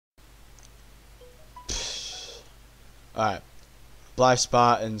Alright, Blythe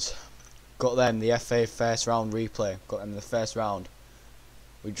Spartans got them the FA first round replay. Got them in the first round.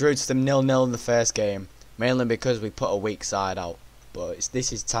 We drew to them 0-0 in the first game, mainly because we put a weak side out. But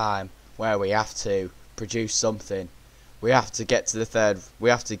this is time where we have to produce something. We have to get to the third. We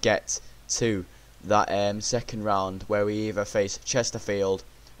have to get to that second round where we either face Chesterfield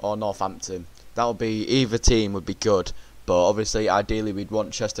or Northampton. That would be, either team would be good, but obviously ideally we'd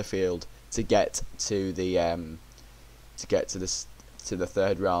want Chesterfield to get to the to the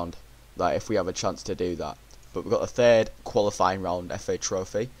third round, like if we have a chance to do that. But we've got a third qualifying round FA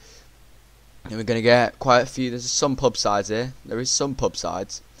Trophy, and we're going to get quite a few. There's some pub sides here. There is some pub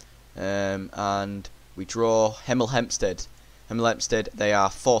sides, and we draw Hemel Hempstead. Hemel Hempstead, they are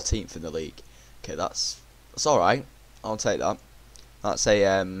 14th in the league. Okay, that's all right. I'll take that. That's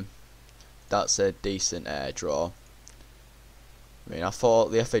a decent draw. I mean, I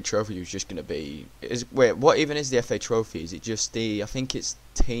thought the FA Trophy was just going to be... Wait, what even is the FA Trophy? Is it just the... I think it's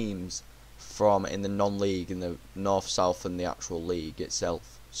teams from in the non-league, in the North, South and the actual league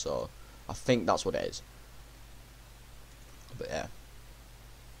itself. So, I think that's what it is. But yeah.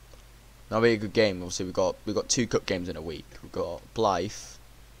 That'll be a good game. Obviously, we've got 2 cup games in a week. We've got Blythe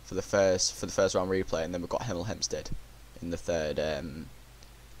for the first round replay, and then we've got Hemel Hempstead in the third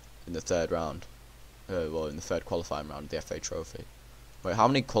round. Well, in the third qualifying round of the FA Trophy. Wait, how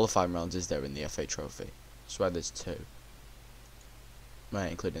many qualifying rounds is there in the FA Trophy? I swear there's 2.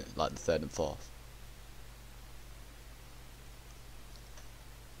 Right, including like the third and fourth.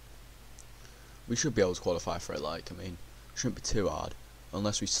 We should be able to qualify for it. Like, I mean, it shouldn't be too hard,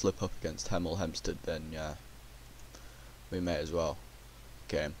 unless we slip up against Hemel Hempstead. Then yeah, we may as well.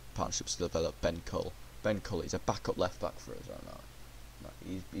 Okay, partnerships develop. Ben Cull. Ben Cull, he's a backup left back for us right now.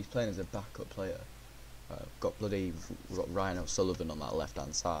 He's playing as a backup player. We've got Ryan O'Sullivan on that left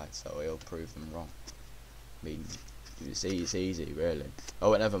hand side, so he'll prove them wrong. I mean, it's easy really.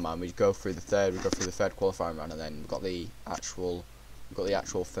 Oh, never mind. We go through the third qualifying round, and then we've got the actual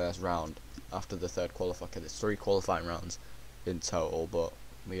first round after the third qualifying. Okay, there's 3 qualifying rounds in total, but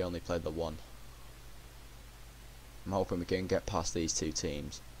we only played the 1. I'm hoping we can get past these 2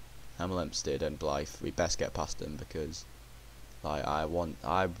 teams, Hemel Hempstead and Blythe. We best get past them because, like, I want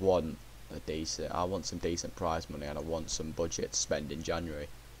some decent prize money, and I want some budget to spend in January,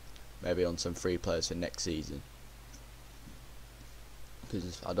 maybe on some free players for next season.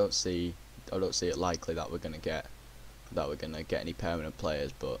 Because I don't see it likely that we're gonna get any permanent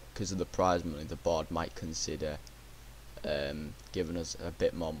players, but because of the prize money, the board might consider giving us a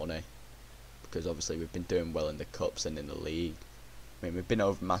bit more money, because obviously we've been doing well in the cups and in the league. I mean, we've been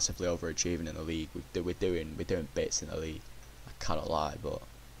massively overachieving in the league. We're doing bits in the league. I cannot lie, but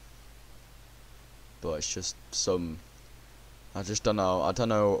it's just some. I just don't know. I don't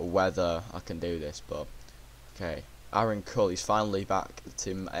know whether I can do this, but okay. Aaron Cull, he's finally back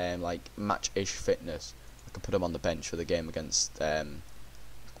to like match-ish fitness. I can put him on the bench for the game against.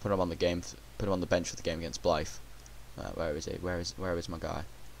 Put him on the bench for the game against Blythe. Where is he? Where is my guy?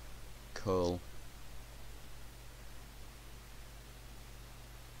 Cull.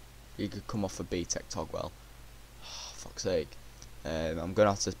 He could come off for B-Tech Togwell. Oh, fuck's sake. I'm going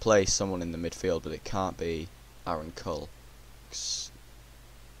to have to play someone in the midfield, but it can't be Aaron Cull. Oh, fuck's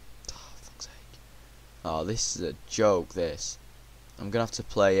sake. Oh, this is a joke, this. I'm going to have to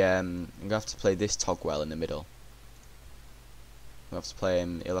play this Togwell in the middle. I'll have to play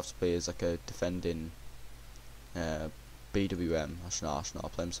him. He'll have to play as like a defending BWM. I'll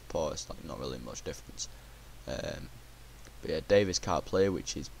play him support. It's like not really much difference. But yeah, Davis can't play,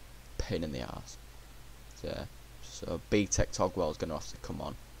 which is pain in the ass. So B-Tech Togwell is going to have to come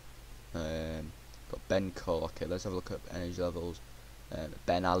on. Got Ben Cull. Okay, let's have a look at energy levels.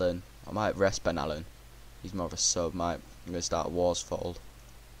 Ben Allen. I might rest Ben Allen. He's more of a sub. I'm going to start Worsfold.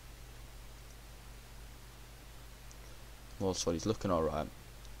 Worsfold, he's looking alright.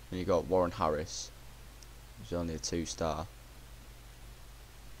 And you got Warren Harris. He's only a 2-star.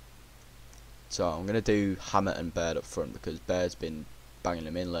 So I'm going to do Hammett and Baird up front, because Baird's been banging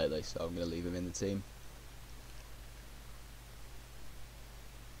him in lately, so I'm going to leave him in the team.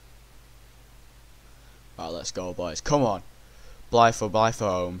 Right, let's go, boys. Come on. Blythe for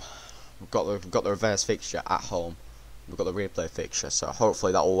home. We've got the reverse fixture at home. We've got the replay fixture, so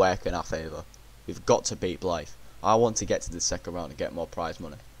hopefully that will work in our favour. We've got to beat Blythe. I want to get to the second round and get more prize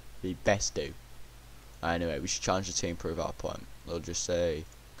money. We best do. Anyway, we should challenge the team, prove our point. They'll just say,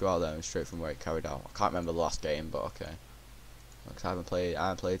 go out there and straight from where it carried out. I can't remember the last game, but okay. Because I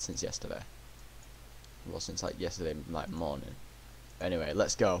haven't played since yesterday. Well, since like yesterday morning. Anyway,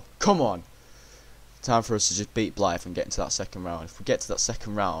 let's go. Come on. Time for us to just beat Blythe and get into that second round. If we get to that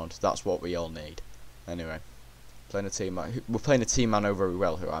second round, that's what we all need. Anyway, Playing a team, we're playing a team man over very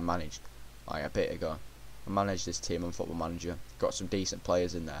well, who I managed like a bit ago. I managed this team on Football Manager. Got some decent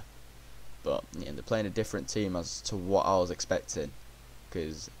players in there, but yeah, they're playing a different team as to what I was expecting.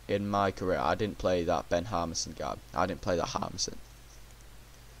 Because in my career, I didn't play that Ben Harmison guy. I didn't play that Harmison.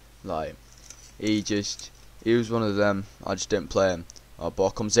 Like, he was one of them. I just didn't play him. Oh,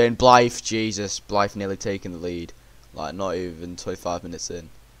 ball comes in. Blythe, Jesus, Blythe nearly taking the lead. Like, not even 25 minutes in.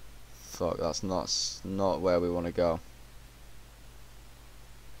 Fuck, that's not where we want to go.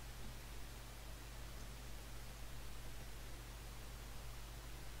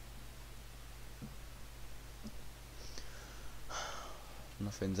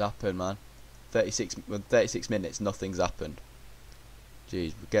 Nothing's happened, man. 36 minutes, nothing's happened.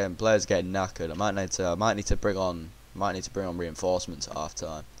 Jeez, players getting knackered. I might need to bring on reinforcements at half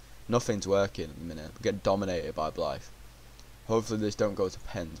time. Nothing's working at the minute. We're getting dominated by Blythe. Hopefully this don't go to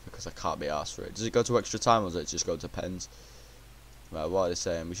pens because I can't be asked for it. Does it go to extra time or does it just go to pens? Right, what are they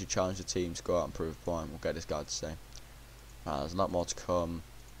saying? We should challenge the team to go out and prove a point. We'll get this guy to say. Right, there's a lot more to come.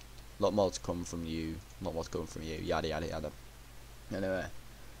 A lot more to come from you. A lot more to come from you. Yada yada yada. Anyway,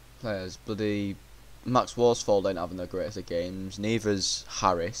 players. Bloody Max Worsfold ain't having the greatest of games. Neither's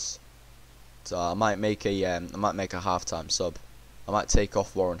Harris. So I might make a half-time sub. I might take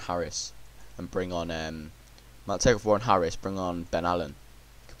off Warren Harris and bring on bring on Ben Allen.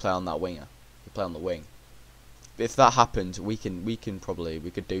 He could play on that winger. He could play on the wing. If that happens, we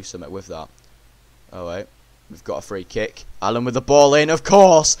could do something with that. Oh wait, we've got a free kick. Allen with the ball in. Of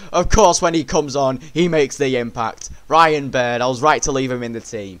course, when he comes on, he makes the impact. Ryan Bird, I was right to leave him in the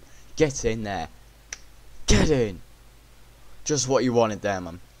team. Get in there. Get in. Just what you wanted there,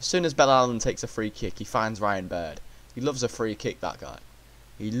 man. As soon as Ben Allen takes a free kick, he finds Ryan Bird. He loves a free kick, that guy.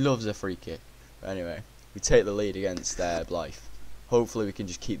 He loves a free kick. But anyway, we take the lead against Blythe. Hopefully we can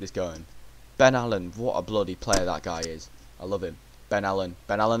just keep this going. Ben Allen, what a bloody player that guy is. I love him. Ben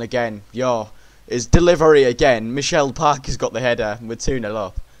Allen again. Yo, his delivery again. Michelle Parker's got the header. We're 2-0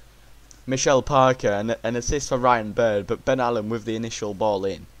 up. Michelle Parker, an assist for Ryan Bird, but Ben Allen with the initial ball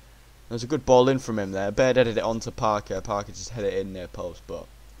in. There was a good ball in from him there. Bird headed it on to Parker. Parker just headed it in near post, but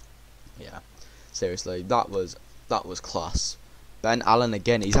yeah, seriously, that was class. Ben Allen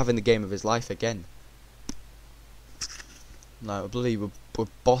again. He's having the game of his life again. No, I believe we're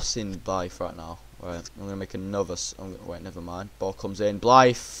bossing Blythe right now. Right, I'm gonna make another. Wait, never mind. Ball comes in.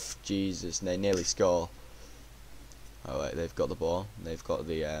 Blythe. Jesus, they nearly score. Oh wait, they've got the ball. They've got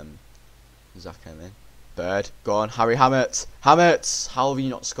the Zach in. Bird, go on, Harry Hammett. Hammett, how have you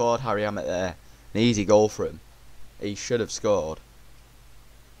not scored, Harry Hammett there? An easy goal for him. He should have scored.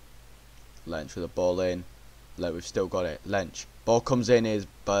 Lench with the ball in. We've still got it. Lench. Ball comes in, is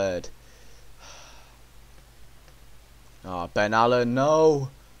Bird. Ah, oh, Ben Allen, no.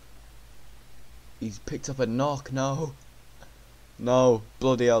 He's picked up a knock, no. No,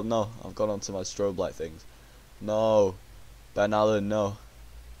 bloody hell, no. I've gone onto my strobe light things. No. Ben Allen, no.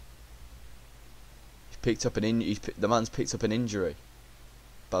 Picked up the man's picked up an injury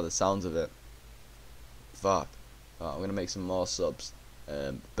by the sounds of it. Fuck. Right, I'm gonna make some more subs.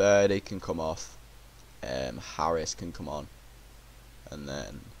 Birdie can come off. Harris can come on, and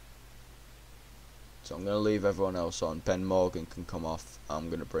then so I'm gonna leave everyone else on. Ben Morgan can come off.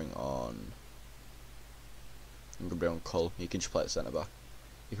 I'm gonna bring on Cole. You can just play at centre back.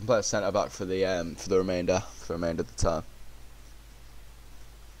 You can play at centre back for the remainder of the time.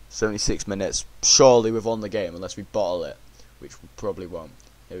 76 minutes. Surely we've won the game unless we bottle it, which we probably won't.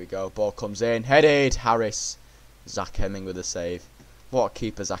 Here we go. Ball comes in. Headed. Harris. Zach Hemming with a save. What a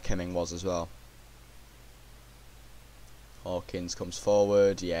keeper Zach Hemming was as well. Hawkins comes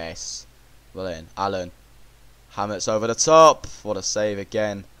forward. Yes. Well in. Allen. Hammett's over the top. What a save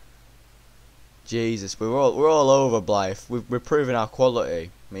again. Jesus, we're all over Blythe. We're proving our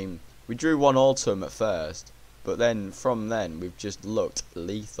quality. I mean, we drew 1-1 to him at first. But then, from then, we've just looked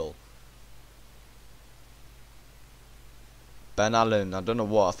lethal. Ben Allen, I don't know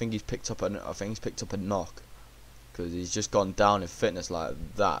what. I think he's picked up a knock, because he's just gone down in fitness like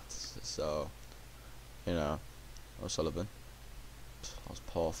that. So, you know, O'Sullivan. That was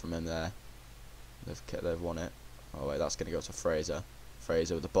poor from him there. They've won it. Oh wait, that's gonna go to Fraser.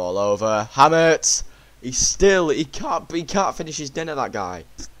 Fraser with the ball over. Hammett. He can't finish his dinner. That guy.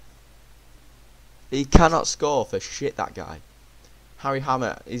 He cannot score for shit, that guy. Harry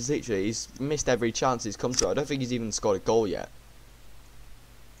Hammett, he's missed every chance he's come to. I don't think he's even scored a goal yet.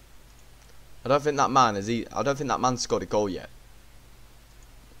 I don't think that man's scored a goal yet.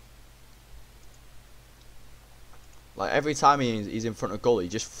 Like, every time he's in front of goal, he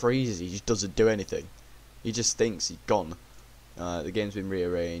just freezes. He just doesn't do anything. He just thinks he's gone. The game's been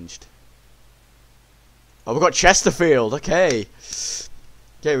rearranged. Oh, we've got Chesterfield. Okay.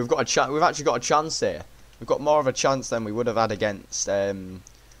 Okay, we've got a chance. We've actually got a chance here. We've got more of a chance than we would have had against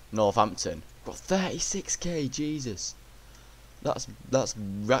Northampton. Got 36k. Jesus. That's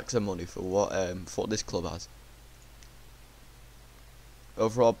racks of money for what this club has.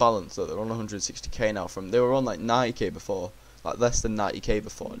 Overall balance, so they're on 160k now. They were on like 90k before, like less than 90k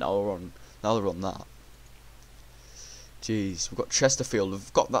before. Now they're on that. Jeez, we've got Chesterfield.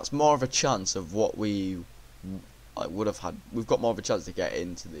 That's more of a chance of what we would have had. We've got more of a chance to get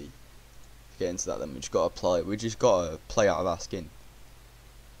into that. Then we just got to play. We just got to play out of our skin.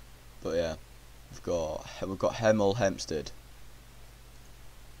 But yeah, we've got Hemel Hempstead.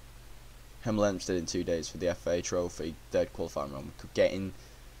 Hemel Hempstead in 2 days for the FA Trophy, third qualifying round. We could get in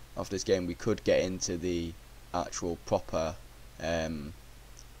after this game. We could get into the actual proper FA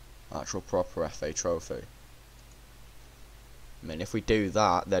Trophy. I mean, if we do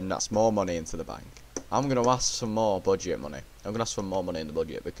that, then that's more money into the bank. I'm gonna ask for more budget money. I'm gonna ask for more money in the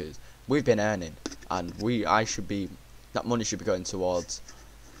budget because we've been earning, and that money should be going towards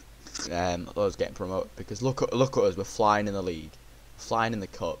us getting promoted. Because look at us, we're flying in the league, flying in the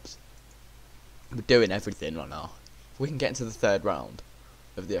cups. We're doing everything right now. If we can get into the third round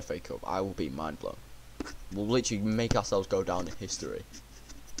of the FA Cup, I will be mind blown. We'll literally make ourselves go down in history.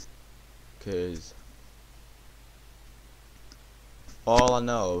 Because all I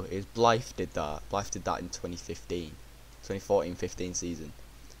know is Blythe did that. Blythe did that in 2015, 2014-15 season.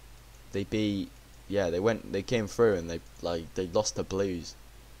 They came through and they lost to Blues.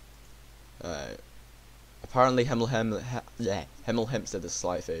 Apparently Hemel Hempstead are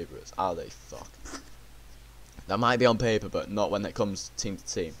slight favourites. Are they? Fuck. That might be on paper, but not when it comes team to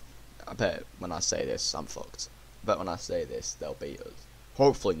team. I bet when I say this, I'm fucked. I bet when I say this, they'll beat us.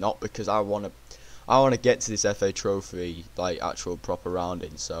 Hopefully not, because I wanna get to this FA Trophy, like actual proper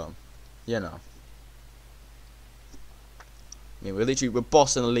rounding. So, you know. I mean, we're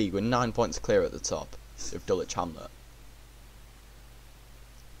bossing the league. We're 9 points clear at the top of Dulwich Hamlet.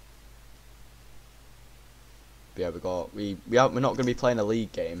 But yeah, we're not gonna be playing a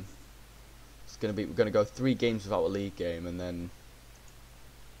league game. We're gonna go 3 games without a league game, and then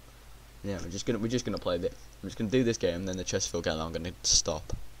yeah, we're just gonna play this. I'm just gonna do this game, and then the Chesterfield game I'm gonna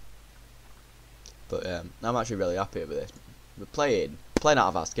stop. But I'm actually really happy with this. We're playing out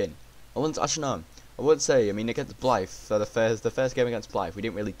of our skin. I would say, I mean, against Blythe, for the first game against Blythe, we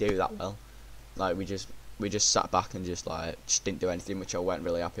didn't really do that well. Like we just sat back and just didn't do anything, which I weren't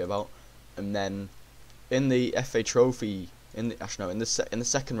really happy about. And then in the FA Trophy, in the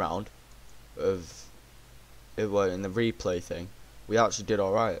second round of in the replay thing, we actually did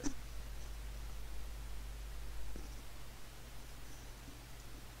all right.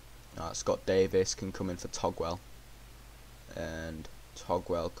 Scott Davis can come in for Togwell, and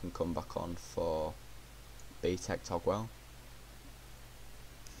Togwell can come back on for B-Tech Togwell.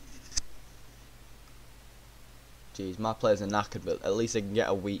 Jeez, my players are knackered, but at least they can get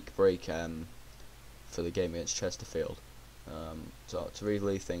a week break for the game against Chesterfield. So to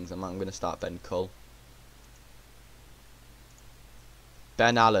relieve things, I'm going to start Ben Cull.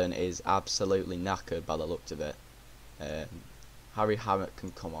 Ben Allen is absolutely knackered by the looks of it. Harry Hammett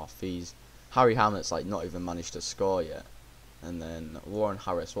can come off. Harry Hammett's not even managed to score yet. And then Warren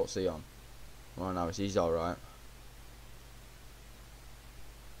Harris, what's he on? Warren Harris, he's alright.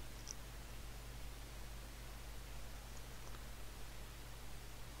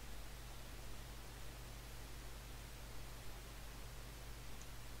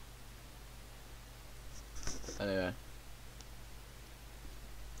 Anyway.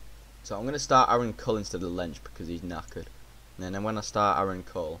 So I'm going to start Aaron Cull instead of Lynch because he's knackered. And then when I start Aaron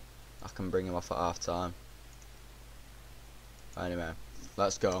Cull, I can bring him off at half time. Anyway,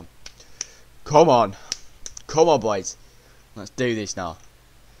 let's go. Come on, boys. Let's do this now.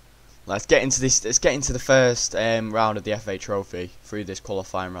 Let's get into this. Let's get into the first round of the FA Trophy through this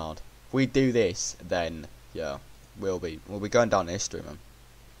qualifying round. If we do this, then yeah, we'll be going down in history, man.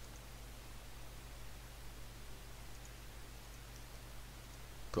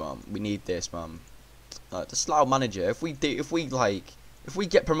 Come on, we need this, man. The Slough manager. If we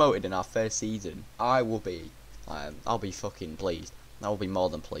get promoted in our first season, I'll be fucking pleased. I'll be more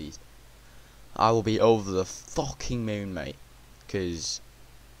than pleased. I will be over the fucking moon, mate. Because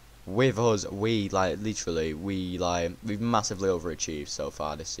with us, we've massively overachieved so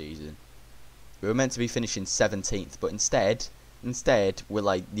far this season. We were meant to be finishing 17th, but instead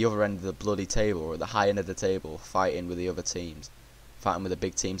we're the other end of the bloody table, or the high end of the table, fighting with the other teams, fighting with the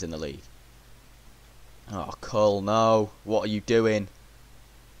big teams in the league. Oh, Cull, no! What are you doing?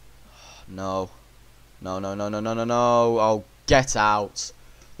 No! No! Oh, get out!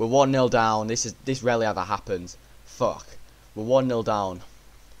 We're 1-0 down. This rarely ever happens. Fuck. We're 1-0 down.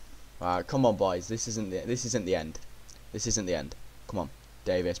 Alright, come on, boys. This isn't the end. This isn't the end. Come on,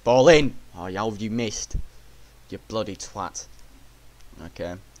 Davis. Ball in. Oh, how have you missed? You bloody twat.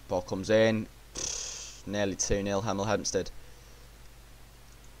 Okay. Ball comes in. Nearly 2-0. Hemel Hempstead.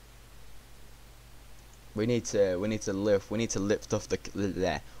 We need to lift up the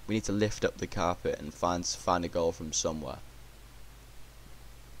carpet and find a goal from somewhere.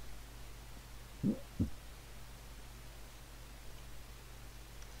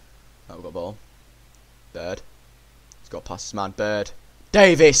 Oh, we've got a ball. Bird. He's got past his man. Bird.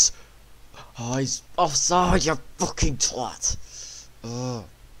 Davis! Oh, he's offside, you fucking twat. Oh.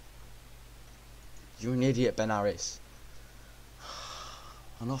 You're an idiot, Ben Harris.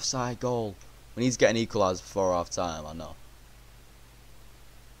 An offside goal. We need to get an equaliser before half time, I know.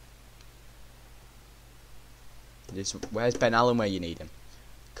 Where's Ben Allen where you need him?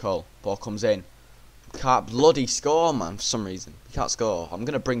 Cole. Ball comes in. Can't bloody score, man, for some reason. He can't score. I'm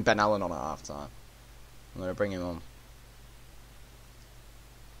going to bring Ben Allen on at half time. I'm going to bring him on.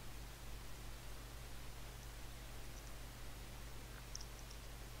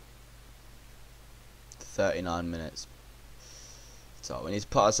 .39 minutes. So we need to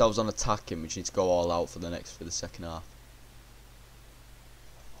put ourselves on attacking. We need to go all out for the second half.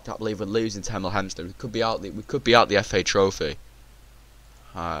 Can't believe we're losing to Hemel Hempstead. We could be out the FA Trophy.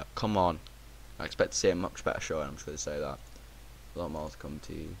 Come on. I expect to see a much better showing. I'm just going to say that. A lot more to come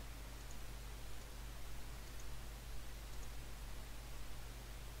to you.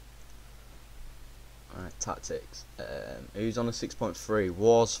 Alright, tactics. Who's on a 6.3?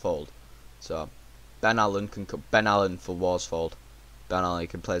 Worsfold. So Ben Allen for Worsfold. Ben Allen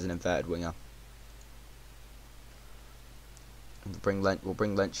can play as an inverted winger. And we'll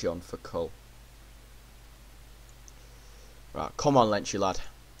bring Lenchy on for Cull. Right, come on, Lenchy lad.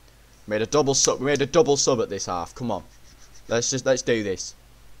 We made a double sub at this half. Come on, let's do this.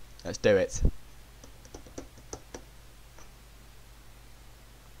 Let's do it.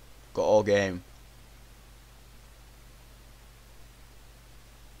 Got all game.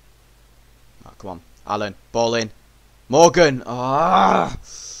 Right, come on, Allen, ball in. Morgan. Ah,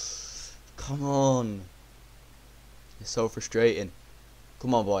 come on. It's so frustrating.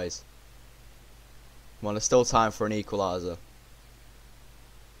 Come on, boys. Come on, there's still time for an equaliser.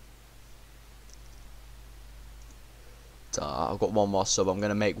 I've got one more sub. I'm going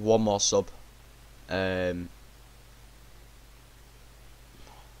to make one more sub. So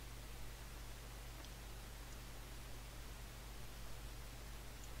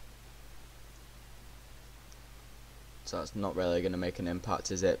that's not really going to make an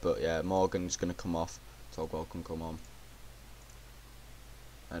impact, is it? But yeah, Morgan's going to come off. Togwell can come on.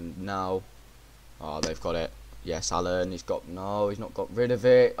 And now, oh, they've got it. Yes, Allen. He's not got rid of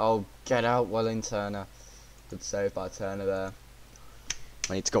it. Oh, get out, Welling Turner. Good save by Turner there.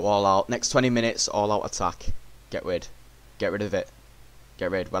 I need to go all out. Next 20 minutes, all out attack. Get rid of it. Get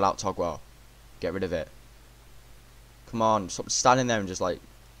rid. Well out, Togwell. Get rid of it. Come on, stop standing there and just like.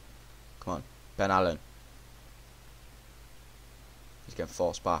 Come on, Ben Allen. He's getting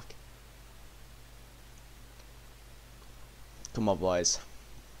forced back. Come on, boys.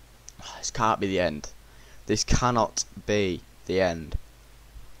 This can't be the end. This cannot be the end.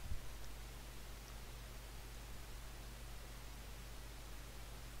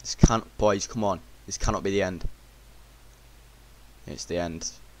 This can't, boys. Come on. This cannot be the end. It's the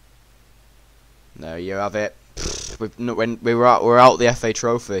end. There you have it. We're out the FA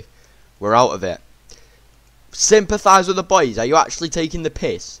Trophy. We're out of it. Sympathise with the boys. Are you actually taking the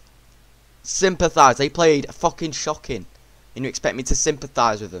piss? Sympathise. They played fucking shocking. And you expect me to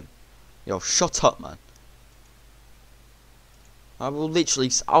sympathise with them? Yo, shut up, man.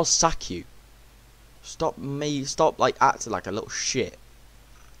 I'll sack you. Stop like acting like a little shit.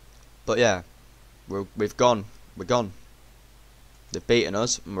 But yeah, we've gone. We're gone. They've beaten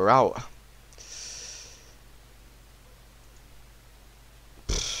us and we're out.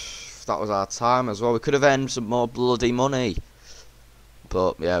 That was our time as well. We could have earned some more bloody money.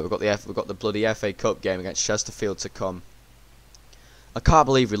 But yeah, we've got the bloody FA Cup game against Chesterfield to come. I can't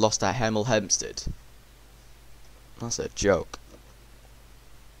believe we lost at Hemel Hempstead. That's a joke.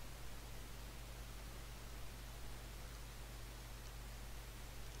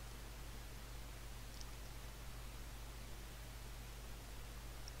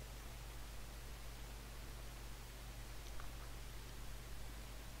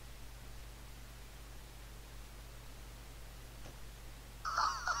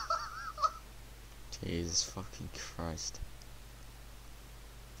 Jesus fucking Christ.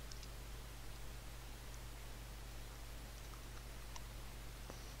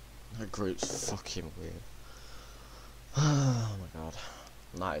 The group's fucking weird. Oh my god.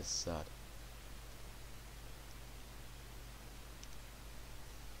 That is sad.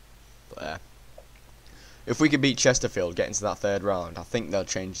 But yeah. If we could beat Chesterfield, get into that third round, I think they'll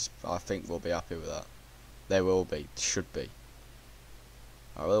change. I think we'll be happy with that. They will be. Should be.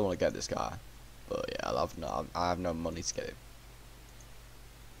 I really want to get this guy. But yeah, I have no money to get him.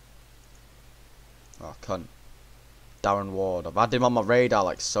 Oh, cunt. Darren Ward. I've had him on my radar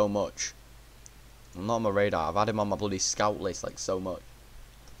like so much. I'm not on my radar. I've had him on my bloody scout list like so much.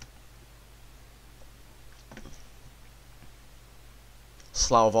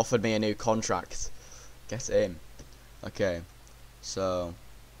 Slough have offered me a new contract. Get him. Okay. So,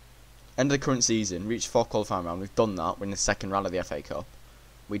 end of the current season. Reached 4th qualifying round. We've done that. We're in the 2nd round of the FA Cup.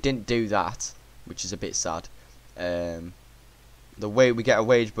 We didn't do that, which is a bit sad. The way we get a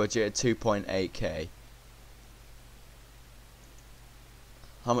wage budget at 2.8k.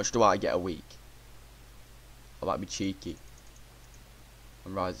 How much do I get a week? I might be cheeky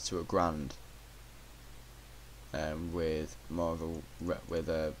and rise it to £1,000. With more of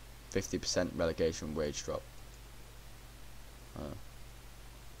a 50% relegation wage drop. They're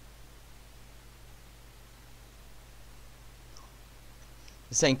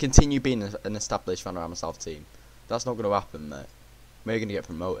saying continue being an established Vanarama South team. That's not going to happen, mate. We're going to get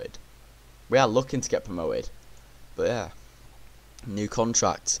promoted. We are looking to get promoted. But yeah. New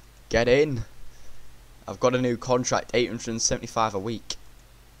contract. Get in. I've got a new contract. 875 a week.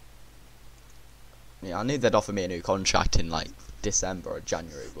 Yeah, I knew they'd offer me a new contract in like December or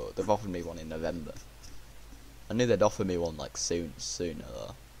January, but they've offered me one in November. I knew they'd offer me one like sooner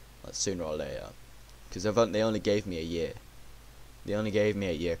though. Like sooner or later. Because they only gave me a year. They only gave me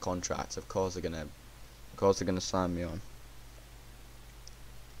a year contract. Of course they're gonna sign me on.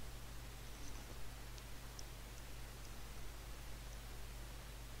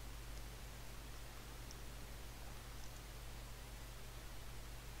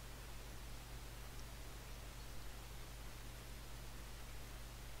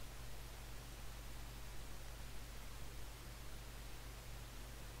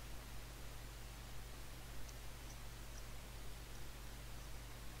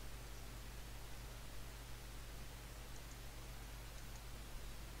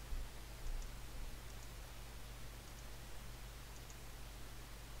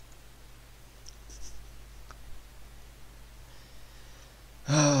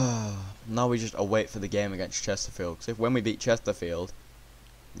 Now we just await for the game against Chesterfield. Because when we beat Chesterfield,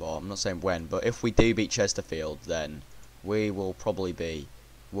 well, I'm not saying when, but if we do beat Chesterfield, then we will probably be,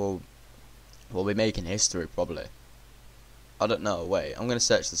 we'll be making history probably. I don't know. Wait, I'm gonna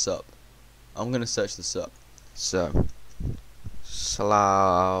search this up. So,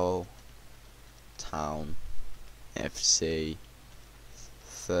 Slough Town FC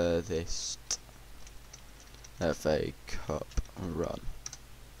furthest FA Cup run.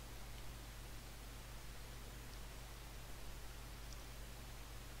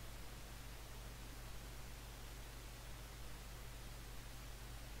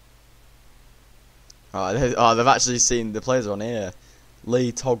 Oh, they've actually seen the players on here.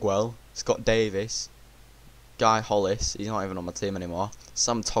 Lee Togwell, Scott Davis, Guy Hollis, he's not even on my team anymore.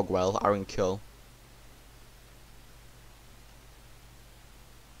 Sam Togwell, Aaron Kull.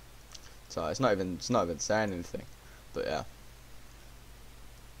 So it's not even saying anything. But yeah.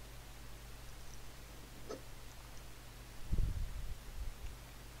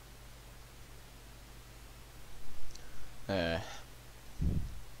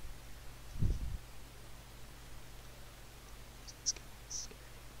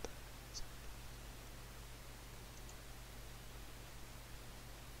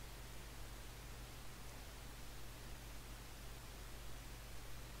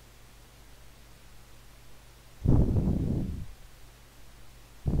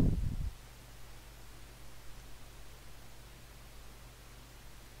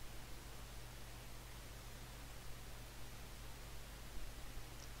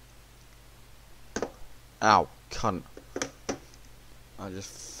 Ow, cunt. I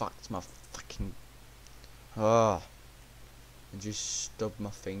just fucked my fucking... Oh. I just stubbed my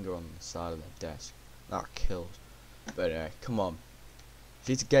finger on the side of the desk. That killed. But anyway, come on. If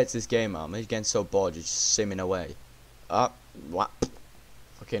you need to get to this game, man, I'm getting so bored, you're just simming away. What?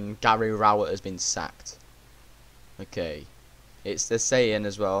 Fucking Gary Rowett has been sacked. Okay. They're saying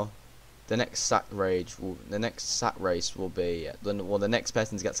as well, the next sack race will be... the next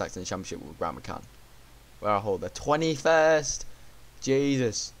person to get sacked in the championship will be Grant McCann. Where I hold the 21st.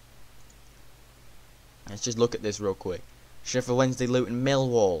 Jesus. Let's just look at this real quick. Sheffield Wednesday, Luton,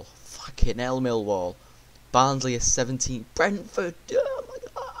 Millwall. Fucking hell, Millwall. Barnsley is 17th. Brentford. Oh my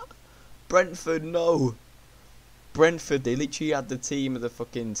god. Brentford, no. Brentford, they literally had the team of the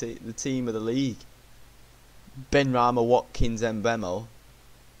fucking the team of the league. Ben Rama, Watkins, and Bemo.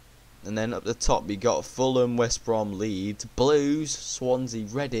 And then up the top, we got Fulham, West Brom, Leeds, Blues, Swansea,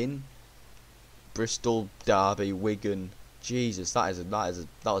 Reading, Bristol, Derby, Wigan. Jesus, that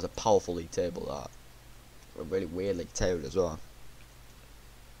was a powerful league table. That a really weird league table as well.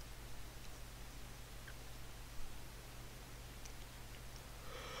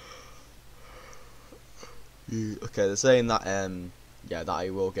 Okay, they're saying that yeah,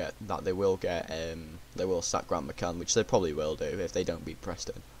 that they will sack Grant McCann, which they probably will do if they don't beat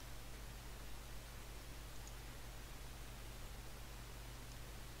Preston.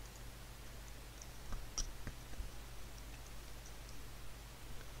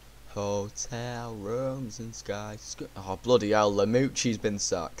 Hotel rooms and sky. Oh bloody hell! Lamucci's been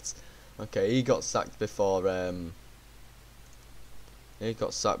sacked. Okay, he got sacked before. He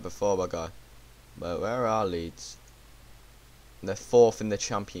got sacked before, my guy. But where are Leeds? They're 4th in the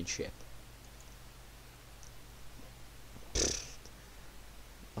Championship.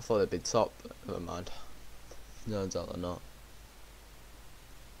 I thought they'd be top. Never mind. Turns out they're not.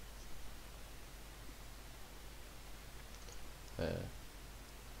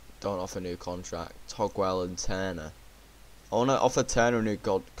 Don't offer new contract. Togwell and Turner. I want to offer Turner a new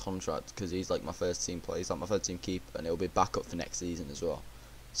contract because he's like my first team player. He's like my first team keeper, and he'll be back up for next season as well.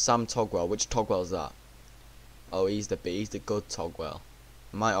 Sam Togwell. Which Togwell is that? Oh, he's the good Togwell.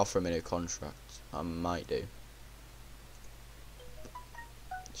 I might offer him a new contract. I might do.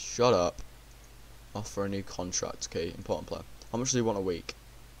 Shut up. Offer a new contract. Okay, important player. How much do you want a week?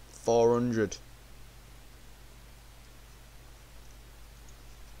 400.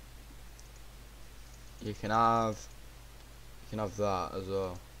 You can have that as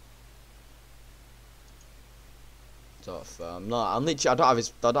well. I'm literally, I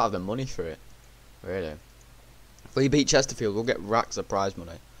don't have the money for it, really. If we beat Chesterfield, we'll get racks of prize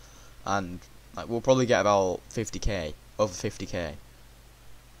money, and like we'll probably get about 50k, over 50k.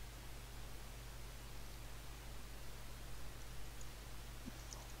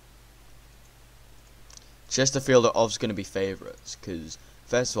 Chesterfield are obviously going to be favourites because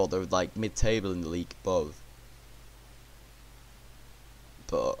first of all they're like mid-table in the league above,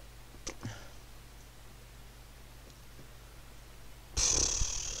 but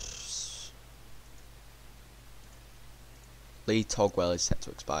Lee Togwell is set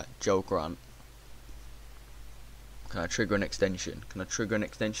to expire. Joe Grant. Can I trigger an extension? Can I trigger an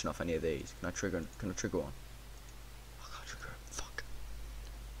extension off any of these? Can I trigger one? I can't trigger it. Fuck.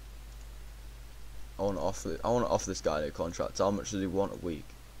 I want to offer this guy a new contract. How much does he want a week?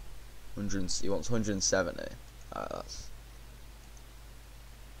 He wants 170. That's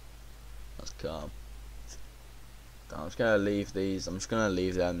calm. I'm just gonna leave these. I'm just gonna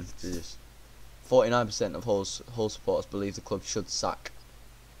leave them to just 49% of Hull supporters believe the club should sack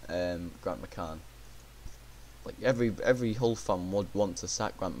Grant McCann. Like every Hull fan would want to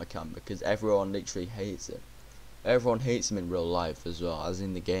sack Grant McCann because everyone literally hates him. Everyone hates him in real life as well as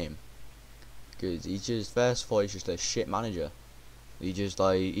in the game. Because he's just first of all he's just a shit manager. He just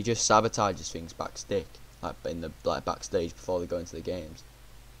sabotages things backstage, backstage before they go into the games.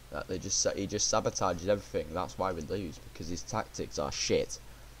 He just sabotages everything. That's why we lose, because his tactics are shit.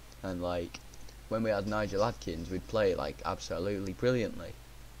 And like when we had Nigel Adkins, we'd play like absolutely brilliantly.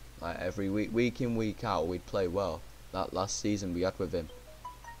 Like every week in, week out, we'd play well. That last season we had with him,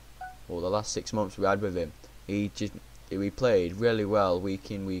 or the last 6 months we had with him, we played really well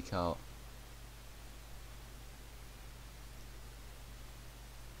week in, week out.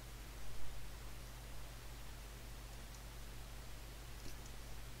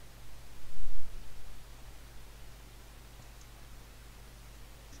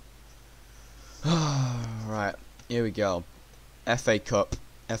 Right, here we go. FA Cup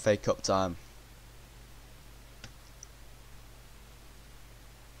time.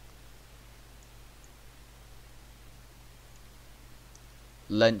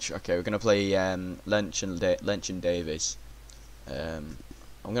 Lynch. Okay, we're gonna play Lynch and Davies. I'm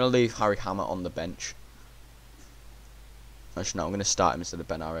gonna leave Harry Hammer on the bench. Actually, no, I'm gonna start him instead of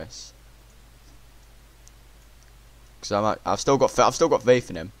Ben Harris. Because I've still got faith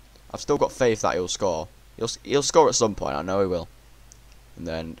in him. I've still got faith that he'll score. He'll score at some point. I know he will. And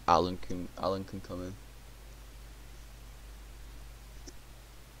then Alan can come in.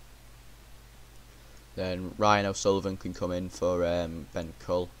 Then Ryan O'Sullivan can come in for Ben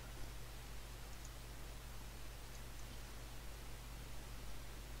Cull.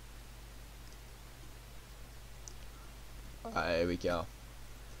 Here we go.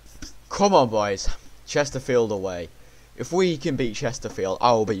 Come on, boys. Chesterfield away. If we can beat Chesterfield,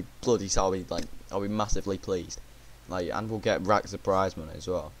 I'll be I'll be massively pleased. Like, and we'll get racks of prize money as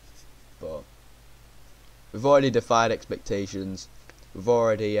well. But we've already defied expectations. We've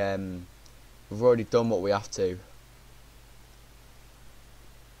already done what we have to.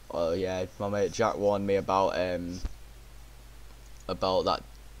 Oh yeah, my mate Jack warned me about that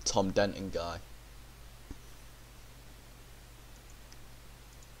Tom Denton guy.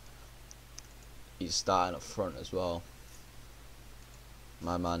 He's starting up front as well.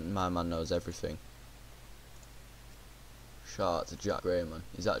 My man knows everything. Shout out to Jack Grayman.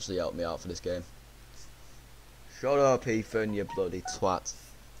 He's actually helped me out for this game. Shut up, Ethan, you bloody twat.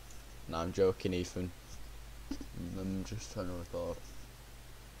 Nah, I'm joking, Ethan. I'm just trying to record.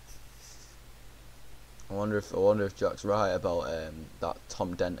 I wonder if Jack's right about that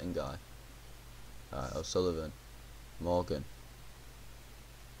Tom Denton guy. O'Sullivan, Morgan.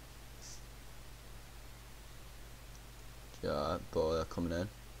 Yeah, but they're coming in.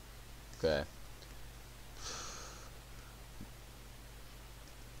 Okay.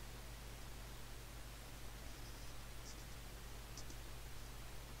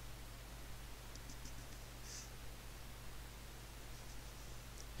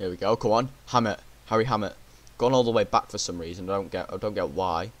 Here we go. Come on, Hammett, Harry Hammett. Gone all the way back for some reason. I don't get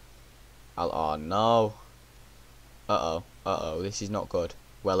why. Oh no. Uh oh. This is not good.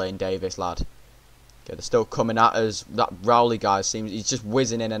 Wellane Davis, lad. Okay, they're still coming at us. That Rowley guy he's just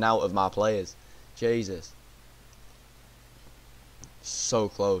whizzing in and out of my players. Jesus. So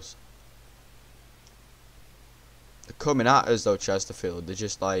close. They're coming at us though, Chesterfield. They're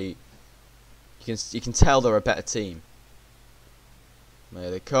just like you can tell they're a better team. There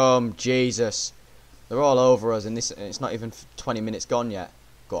they come, Jesus. They're all over us, and it's not even 20 minutes gone yet.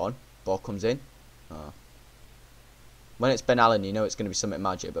 Go on, ball comes in. Oh. When it's Ben Allen, you know it's going to be something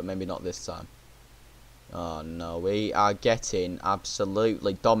magic, but maybe not this time. Oh no, we are getting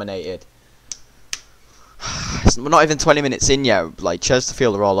absolutely dominated. We're not even 20 minutes in yet. Like,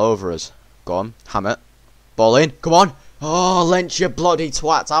 Chesterfield are all over us. Go on, Hammett. Ball in, come on. Oh, Lynch, you bloody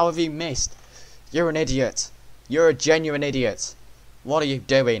twat. How have you missed? You're an idiot. You're a genuine idiot. What are you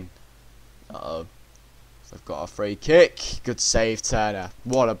doing? Uh-oh. They've got a free kick. Good save, Turner.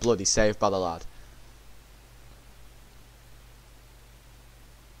 What a bloody save by the lad.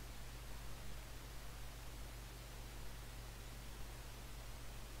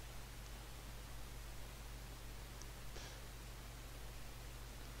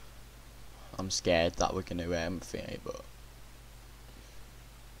 I'm scared that we're going to thingy, but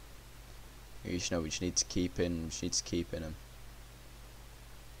you just know we just need to keep in. We just need to keep in him.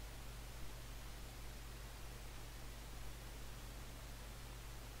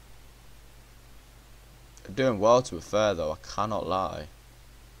 They're doing well, to be fair though, I cannot lie.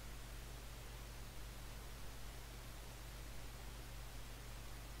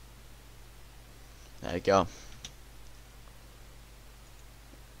 There you go.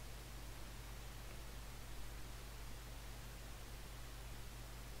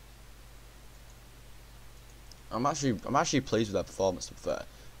 I'm actually pleased with their performance, to be fair.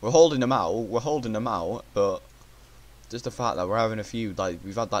 We're holding them out, but just the fact that we're having a few, like,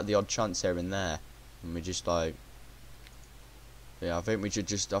 we've had like the odd chance here and there, and we just like, yeah, I think we should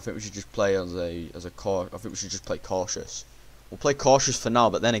just play I think we should just play cautious. We'll play cautious for now,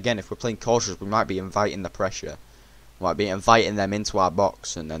 but then again, if we're playing cautious, we might be inviting the pressure. We might be inviting them into our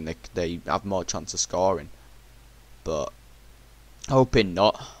box, and then they have more chance of scoring. But hoping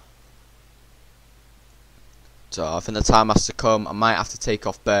not. So I think the time has to come. I might have to take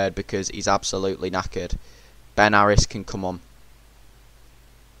off Bird because he's absolutely knackered. Ben Harris can come on.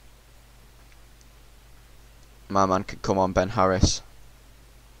 My man can come on, Ben Harris.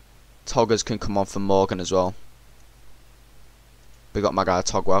 Toggers can come on for Morgan as well. We got my guy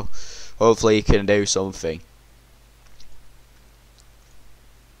Togwell. Hopefully he can do something.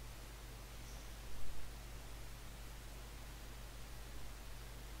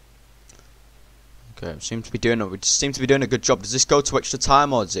 Okay, we seem to be doing a good job. Does this go to extra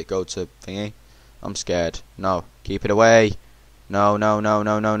time or does it go to thingy? I'm scared. No, keep it away. No. Come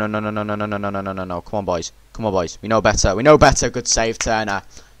on, boys. Come on, boys. We know better. We know better. Good save, Turner.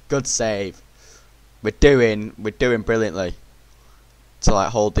 Good save. We're doing brilliantly to like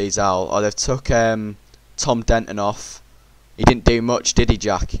hold these out. Oh, they've took Tom Denton off. He didn't do much, did he,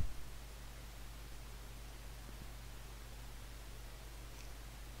 Jack?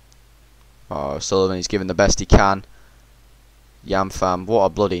 Oh, Sullivan, he's giving the best he can. Yamfam, what a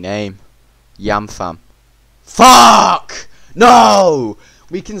bloody name. Yamfam. Fuck! No!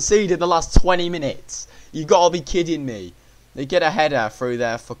 We conceded the last 20 minutes. You gotta be kidding me. They get a header through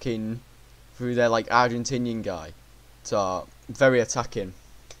their like Argentinian guy. So very attacking.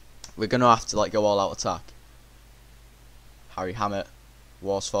 We're gonna have to like go all out attack. Harry Hammett,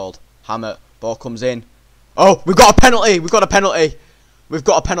 Worsfold, Hammett, ball comes in. Oh, we've got a penalty. We've got a penalty. We've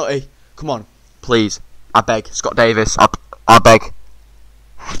got a penalty. Come on, please. I beg, Scott Davis. I beg.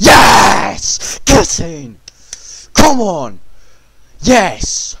 Yes! Get in! Come on!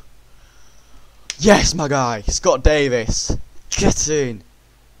 Yes! Yes, my guy, Scott Davis. Get in!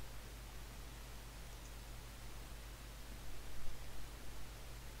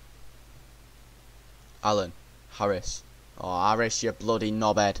 Allen, Harris. Oh, Harris, you bloody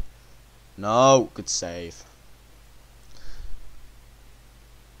knobhead. No, good save.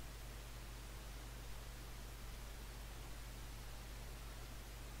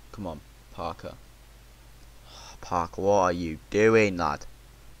 Come on, Parker. Parker, what are you doing, lad?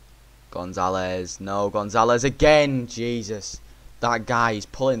 Gonzalez. No, Gonzalez again. Jesus. That guy is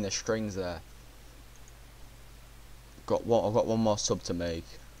pulling the strings there. I've got one more sub to make.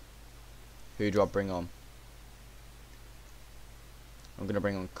 Who do I bring on? I'm going to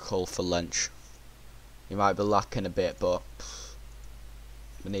bring on Cull for Lynch. He might be lacking a bit, but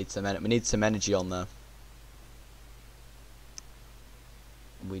we need some energy on there.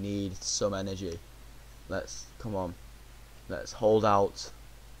 We need some energy. Come on. Let's hold out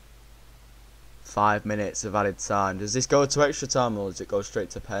 5 minutes of added time. Does this go to extra time or does it go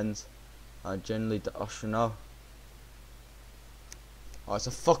straight to pens? I generally should know. Oh, it's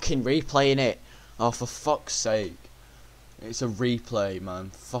a fucking replay, innit? Oh, for fuck's sake. It's a replay,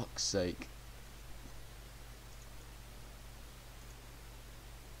 man. Fuck's sake.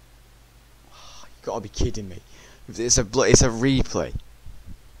 You gotta be kidding me. It's a replay.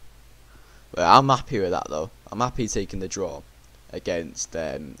 But I'm happy with that though. I'm happy taking the draw against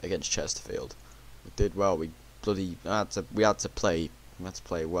Chesterfield. We did well. We had to play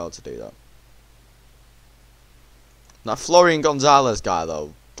well to do that. That Florian Gonzalez guy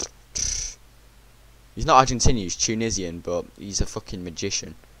though, he's not Argentinian, he's Tunisian, but he's a fucking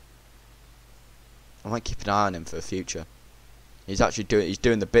magician. I might keep an eye on him for the future. He's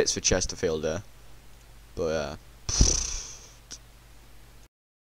doing the bits for Chesterfield there. But